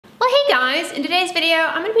guys, in today's video,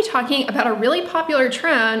 I'm going to be talking about a really popular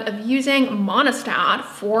trend of using MONISTAT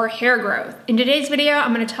for hair growth. In today's video,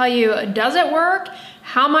 I'm going to tell you, does it work,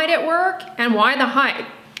 how might it work, and why the hype?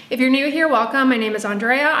 If you're new here, welcome. My name is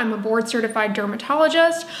Andrea. I'm a board certified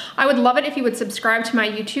dermatologist. I would love it if you would subscribe to my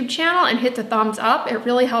YouTube channel and hit the thumbs up. It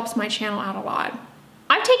really helps my channel out a lot.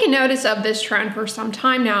 I've taken notice of this trend for some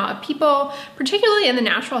time now of people, particularly in the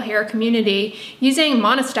natural hair community, using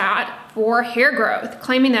MONISTAT for hair growth,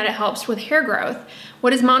 claiming that it helps with hair growth.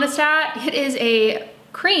 What is MONISTAT? It is a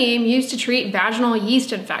cream used to treat vaginal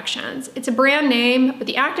yeast infections. It's a brand name, but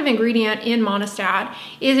the active ingredient in MONISTAT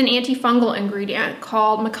is an antifungal ingredient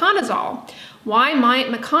called meconazole. Why might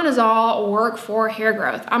meconazole work for hair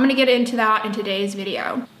growth? I'm gonna get into that in today's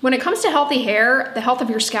video. When it comes to healthy hair, the health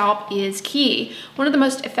of your scalp is key. One of the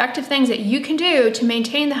most effective things that you can do to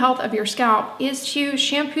maintain the health of your scalp is to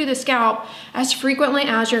shampoo the scalp as frequently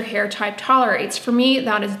as your hair type tolerates. For me,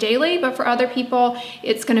 that is daily, but for other people,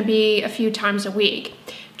 it's gonna be a few times a week.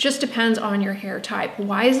 Just depends on your hair type.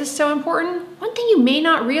 Why is this so important? One thing you may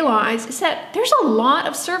not realize is that there's a lot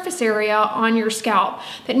of surface area on your scalp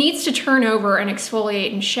that needs to turn over and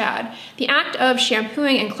exfoliate and shed. The act of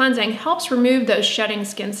shampooing and cleansing helps remove those shedding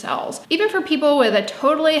skin cells. Even for people with a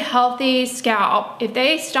totally healthy scalp, if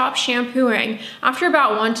they stop shampooing, after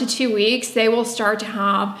about 1 to 2 weeks, they will start to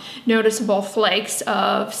have noticeable flakes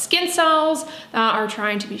of skin cells that are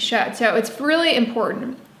trying to be shed. So it's really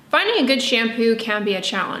important. Finding a good shampoo can be a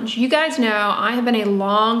challenge. You guys know I have been a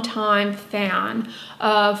long time fan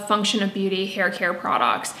of Function of Beauty hair care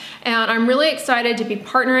products, and I'm really excited to be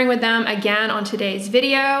partnering with them again on today's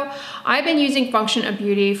video. I've been using Function of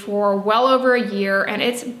Beauty for well over a year, and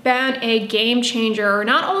it's been a game changer,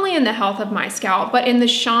 not only in the health of my scalp, but in the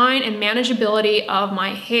shine and manageability of my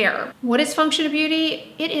hair. What is Function of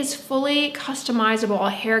Beauty? It is fully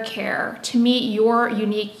customizable hair care to meet your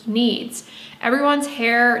unique needs. Everyone's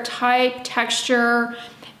hair type, texture,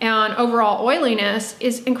 and overall oiliness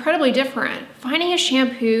is incredibly different. Finding a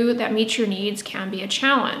shampoo that meets your needs can be a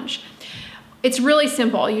challenge. It's really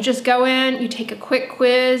simple. You just go in, you take a quick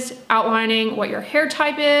quiz outlining what your hair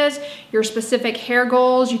type is, your specific hair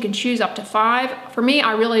goals. You can choose up to 5. For me,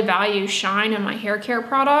 I really value shine in my hair care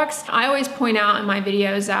products. I always point out in my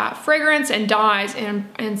videos that fragrance and dyes and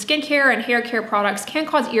skincare and hair care products can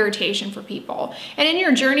cause irritation for people. And in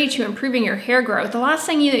your journey to improving your hair growth, the last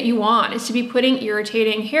thing that you want is to be putting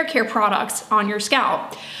irritating hair care products on your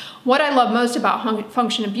scalp. What I love most about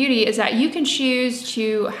Function of Beauty is that you can choose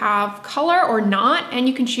to have color or not, and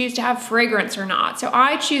you can choose to have fragrance or not. So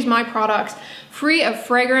I choose my products free of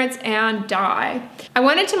fragrance and dye. I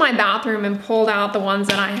went into my bathroom and pulled out the ones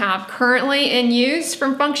that I have currently in use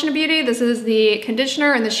from Function of Beauty. This is the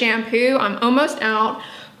conditioner and the shampoo. I'm almost out,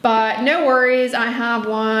 but no worries. I have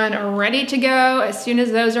one ready to go as soon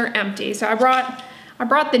as those are empty. So I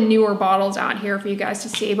brought the newer bottles out here for you guys to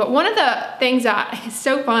see, but one of the things that is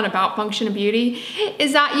so fun about Function of Beauty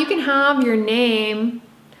is that you can have your name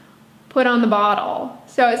put on the bottle.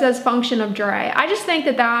 So it says Function of Dray. I just think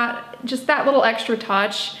that just that little extra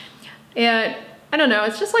touch, I don't know,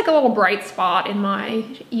 it's just like a little bright spot in my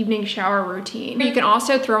evening shower routine. You can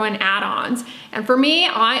also throw in add-ons. And for me,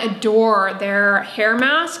 I adore their hair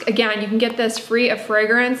mask. Again, you can get this free of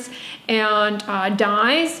fragrance and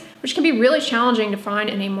dyes, which can be really challenging to find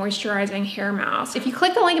in a moisturizing hair mask. If you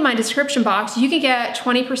click the link in my description box, you can get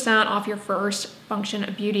 20% off your first Function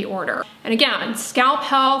of Beauty order. And again, scalp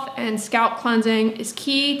health and scalp cleansing is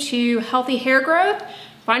key to healthy hair growth.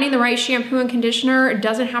 Finding the right shampoo and conditioner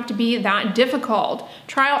doesn't have to be that difficult.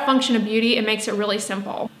 Try out Function of Beauty, it makes it really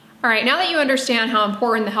simple. All right, now that you understand how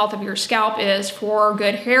important the health of your scalp is for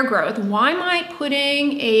good hair growth, why might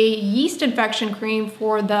putting a yeast infection cream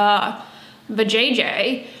for the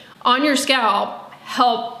vajayjay on your scalp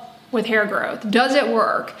help with hair growth? Does it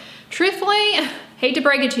work? Truthfully, hate to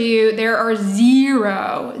break it to you, there are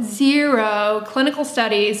zero clinical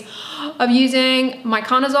studies of using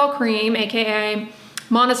meconazole cream, aka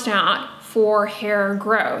MONISTAT, for hair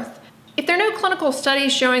growth. If there are no clinical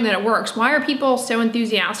studies showing that it works, why are people so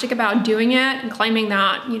enthusiastic about doing it and claiming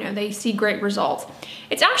that, they see great results?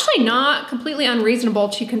 It's actually not completely unreasonable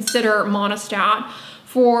to consider MONISTAT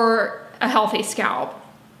for a healthy scalp.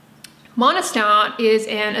 MONISTAT is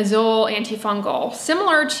an azole antifungal,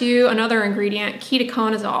 similar to another ingredient,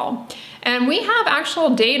 ketoconazole. And we have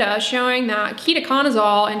actual data showing that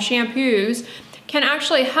ketoconazole in shampoos can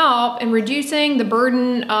actually help in reducing the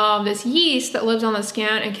burden of this yeast that lives on the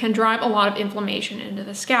skin and can drive a lot of inflammation into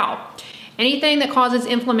the scalp. Anything that causes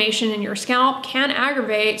inflammation in your scalp can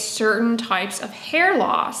aggravate certain types of hair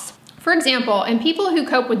loss. For example, in people who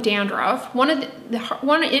cope with dandruff,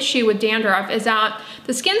 one issue with dandruff is that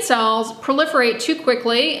the skin cells proliferate too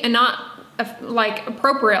quickly and not like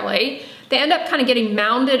appropriately. They end up kind of getting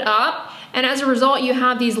mounded up, and as a result you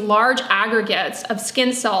have these large aggregates of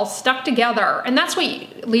skin cells stuck together, and that's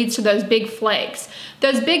what leads to those big flakes.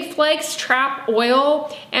 Those big flakes trap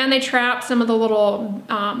oil, and they trap some of the little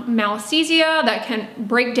malassezia that can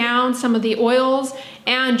break down some of the oils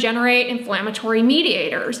and generate inflammatory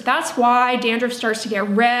mediators. That's why dandruff starts to get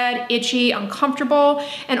red, itchy, uncomfortable,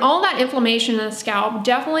 and all that inflammation in the scalp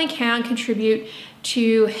definitely can contribute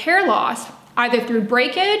to hair loss, either through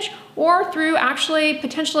breakage or through actually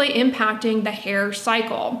potentially impacting the hair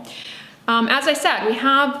cycle. As I said, we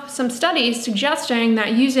have some studies suggesting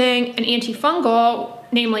that using an antifungal,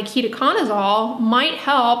 namely ketoconazole, might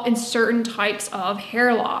help in certain types of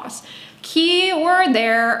hair loss. Key word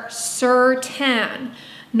there, certain.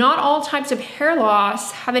 Not all types of hair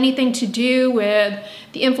loss have anything to do with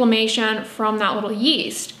the inflammation from that little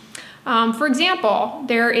yeast. For example,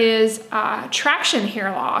 there is traction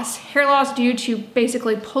hair loss due to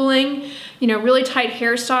basically pulling, really tight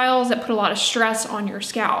hairstyles that put a lot of stress on your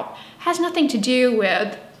scalp. Has nothing to do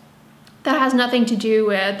with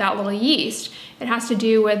that little yeast. It has to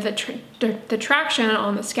do with the traction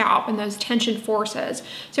on the scalp and those tension forces.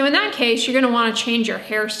 So in that case, you're gonna wanna change your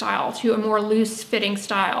hairstyle to a more loose fitting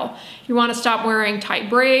style. You wanna stop wearing tight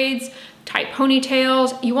braids, tight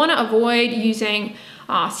ponytails. You wanna avoid using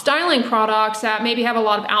styling products that maybe have a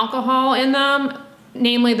lot of alcohol in them,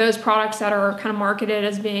 namely those products that are kind of marketed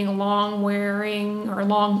as being long wearing or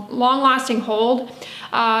long lasting hold,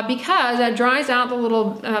 because that dries out the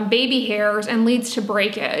little baby hairs and leads to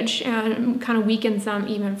breakage and kind of weakens them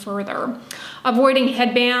even further. Avoiding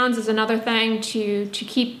headbands is another thing to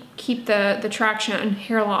keep the traction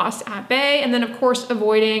hair loss at bay. And then of course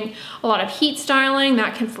avoiding a lot of heat styling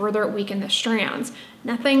that can further weaken the strands.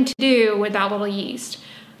 Nothing to do with that little yeast.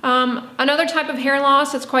 Another type of hair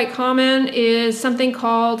loss that's quite common is something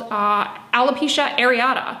called alopecia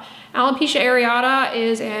areata. Alopecia areata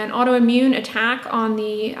is an autoimmune attack on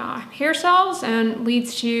the hair cells and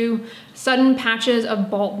leads to sudden patches of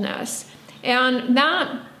baldness. And that,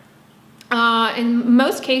 in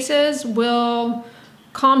most cases, will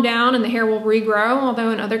calm down and the hair will regrow, although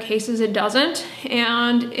in other cases it doesn't.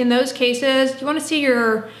 And in those cases, you want to see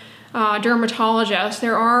your dermatologist.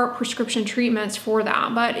 There are prescription treatments for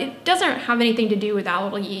that, but it doesn't have anything to do with that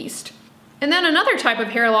little yeast. And then another type of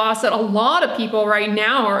hair loss that a lot of people right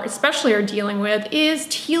now are dealing with is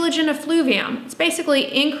telogen effluvium. It's basically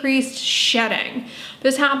increased shedding.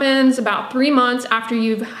 This happens about 3 months after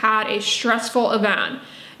you've had a stressful event,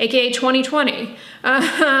 aka 2020.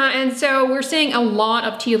 And so we're seeing a lot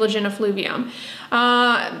of telogen effluvium.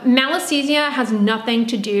 Malassezia has nothing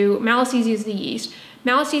to do, malassezia is the yeast.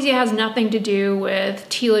 Malassezia has nothing to do with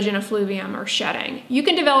telogen effluvium or shedding. You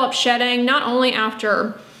can develop shedding not only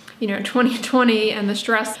after 2020 and the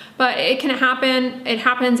stress, but it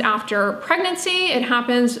happens after pregnancy. It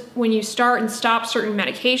happens when you start and stop certain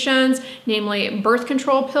medications, namely birth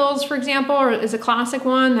control pills, for example, is a classic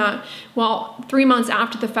one that, well, 3 months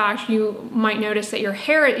after the fact, you might notice that you're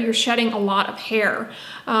shedding a lot of hair.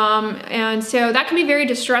 And so that can be very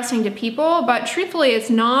distressing to people, but truthfully,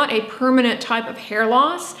 it's not a permanent type of hair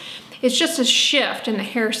loss. It's just a shift in the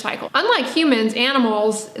hair cycle. Unlike humans,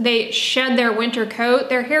 animals, they shed their winter coat.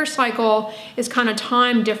 Their hair cycle is kind of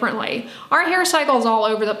timed differently. Our hair cycle is all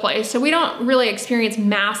over the place, so we don't really experience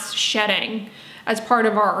mass shedding as part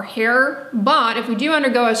of our hair. But if we do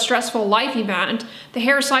undergo a stressful life event, the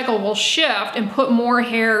hair cycle will shift and put more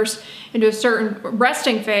hairs into a certain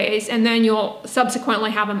resting phase, and then you'll subsequently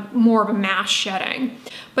have more of a mass shedding.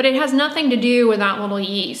 But it has nothing to do with that little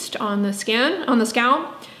yeast on the skin, on the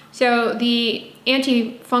scalp. So the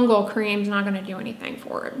antifungal cream is not going to do anything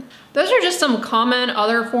for it. Those are just some common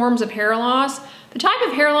other forms of hair loss. The type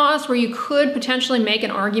of hair loss where you could potentially make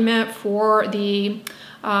an argument for the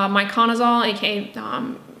miconazole, aka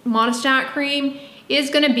MONISTAT cream, is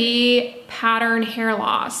going to be pattern hair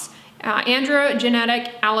loss,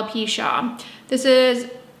 androgenetic alopecia. This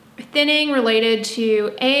is thinning related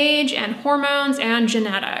to age and hormones and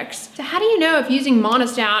genetics. So how do you know if using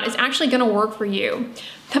MONISTAT is actually going to work for you?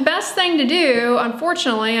 The best thing to do,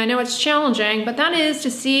 unfortunately, I know it's challenging, but that is to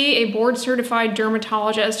see a board-certified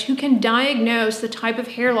dermatologist who can diagnose the type of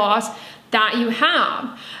hair loss that you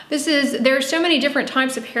have. There are so many different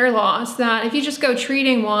types of hair loss that if you just go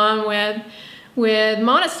treating one with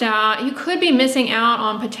MONISTAT, you could be missing out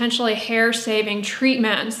on potentially hair-saving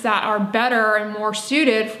treatments that are better and more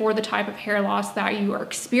suited for the type of hair loss that you are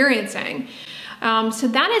experiencing. So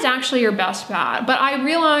that is actually your best bet. But I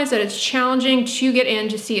realize that it's challenging to get in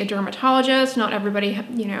to see a dermatologist. Not everybody,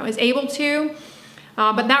 you know, is able to.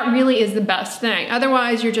 But that really is the best thing.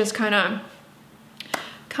 Otherwise, you're just kind of,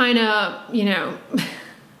 you know,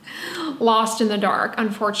 lost in the dark,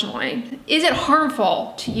 unfortunately. Is it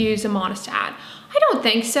harmful to use a MONISTAT? I don't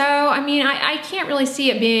think so. I mean, I can't really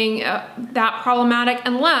see it being that problematic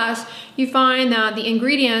unless you find that the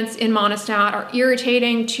ingredients in MONISTAT are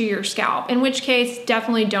irritating to your scalp, in which case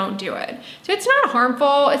definitely don't do it. So it's not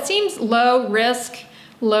harmful. It seems low risk,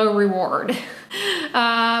 low reward.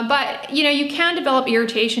 But you know, you can develop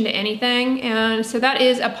irritation to anything, and so that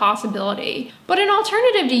is a possibility. But an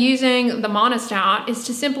alternative to using the MONISTAT is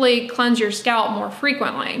to simply cleanse your scalp more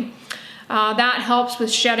frequently. That helps with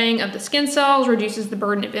shedding of the skin cells, reduces the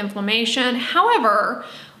burden of inflammation. However,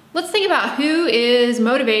 let's think about who is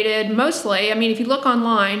motivated mostly, I mean, if you look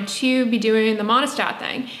online, to be doing the MONISTAT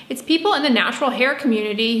thing. It's people in the natural hair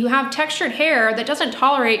community who have textured hair that doesn't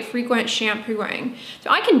tolerate frequent shampooing. So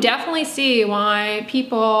I can definitely see why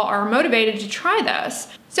people are motivated to try this.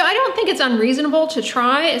 So I don't think it's unreasonable to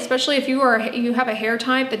try, especially if you have a hair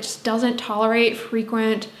type that just doesn't tolerate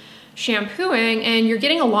frequent shampooing and you're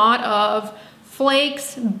getting a lot of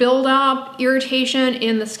flakes, buildup, irritation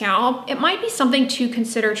in the scalp. It might be something to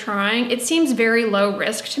consider trying. It seems very low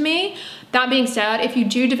risk to me. That being said, if you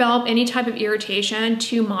do develop any type of irritation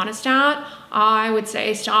to MONISTAT, I would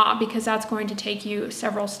say stop, because that's going to take you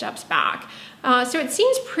several steps back. So it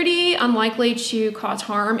seems pretty unlikely to cause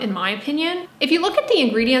harm, in my opinion. If you look at the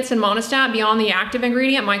ingredients in MONISTAT beyond the active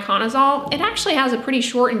ingredient, miconazole, it actually has a pretty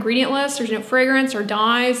short ingredient list. There's no fragrance or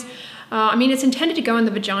dyes. I mean, it's intended to go in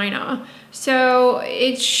the vagina. So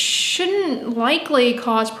it shouldn't likely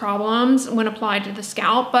cause problems when applied to the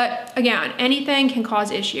scalp, but again, anything can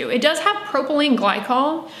cause issue. It does have propylene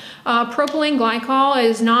glycol. Propylene glycol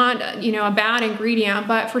is not, you know, a bad ingredient,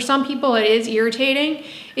 but for some people it is irritating.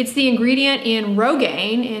 It's the ingredient in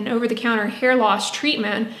Rogaine, in over-the-counter hair loss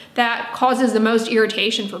treatment, that causes the most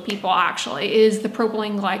irritation for people actually, is the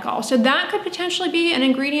propylene glycol. So that could potentially be an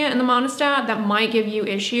ingredient in the MONISTAT that might give you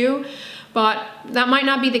issue, but that might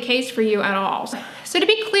not be the case for you at all. So to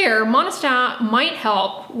be clear, MONISTAT might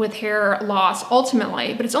help with hair loss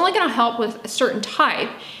ultimately, but it's only gonna help with a certain type,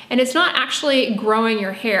 and it's not actually growing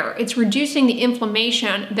your hair. It's reducing the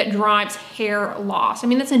inflammation that drives hair loss. I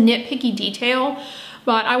mean, that's a nitpicky detail,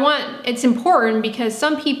 but it's important because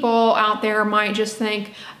some people out there might just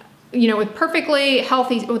think, you know, with a perfectly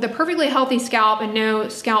healthy scalp and no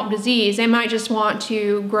scalp disease, they might just want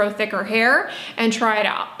to grow thicker hair and try it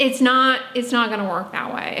out. It's not gonna work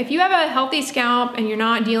that way. If you have a healthy scalp and you're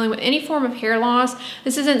not dealing with any form of hair loss,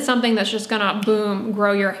 this isn't something that's just gonna, boom,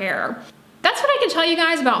 grow your hair. That's what I can tell you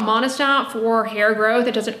guys about MONISTAT for hair growth.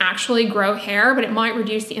 It doesn't actually grow hair, but it might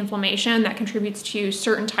reduce the inflammation that contributes to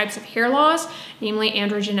certain types of hair loss, namely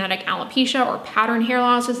androgenetic alopecia, or pattern hair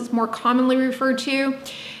loss as it's more commonly referred to.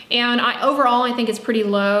 And overall, I think it's pretty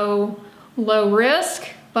low risk,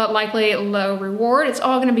 but likely low reward. It's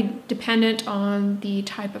all gonna be dependent on the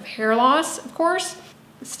type of hair loss, of course.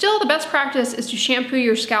 Still, the best practice is to shampoo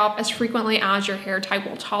your scalp as frequently as your hair type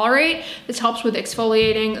will tolerate. This helps with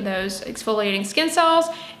exfoliating those exfoliating skin cells,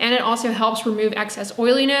 and it also helps remove excess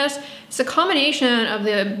oiliness. It's a combination of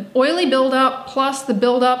the oily buildup plus the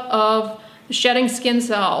buildup of the shedding skin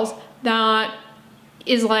cells that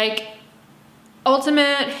is like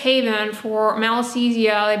ultimate haven for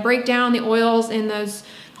malassezia. They break down the oils in those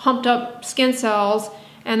humped up skin cells,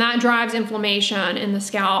 and that drives inflammation in the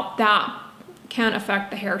scalp that can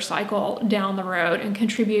affect the hair cycle down the road and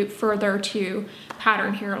contribute further to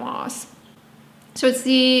pattern hair loss. So it's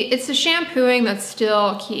the shampooing that's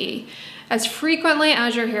still key, as frequently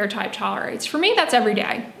as your hair type tolerates. For me, that's every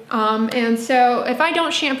day. And so if I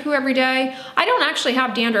don't shampoo every day, I don't actually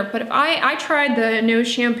have dandruff, but if I tried the no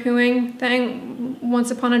shampooing thing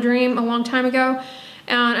once upon a dream a long time ago,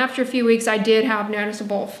 and after a few weeks, I did have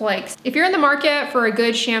noticeable flakes. If you're in the market for a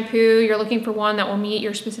good shampoo, you're looking for one that will meet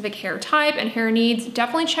your specific hair type and hair needs,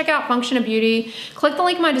 definitely check out Function of Beauty. Click the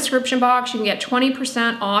link in my description box. You can get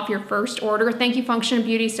 20% off your first order. Thank you, Function of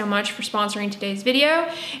Beauty, so much for sponsoring today's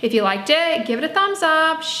video. If you liked it, give it a thumbs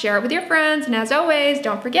up, share it with your friends, and as always,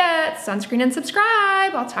 don't forget, sunscreen and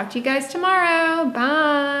subscribe. I'll talk to you guys tomorrow.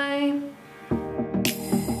 Bye.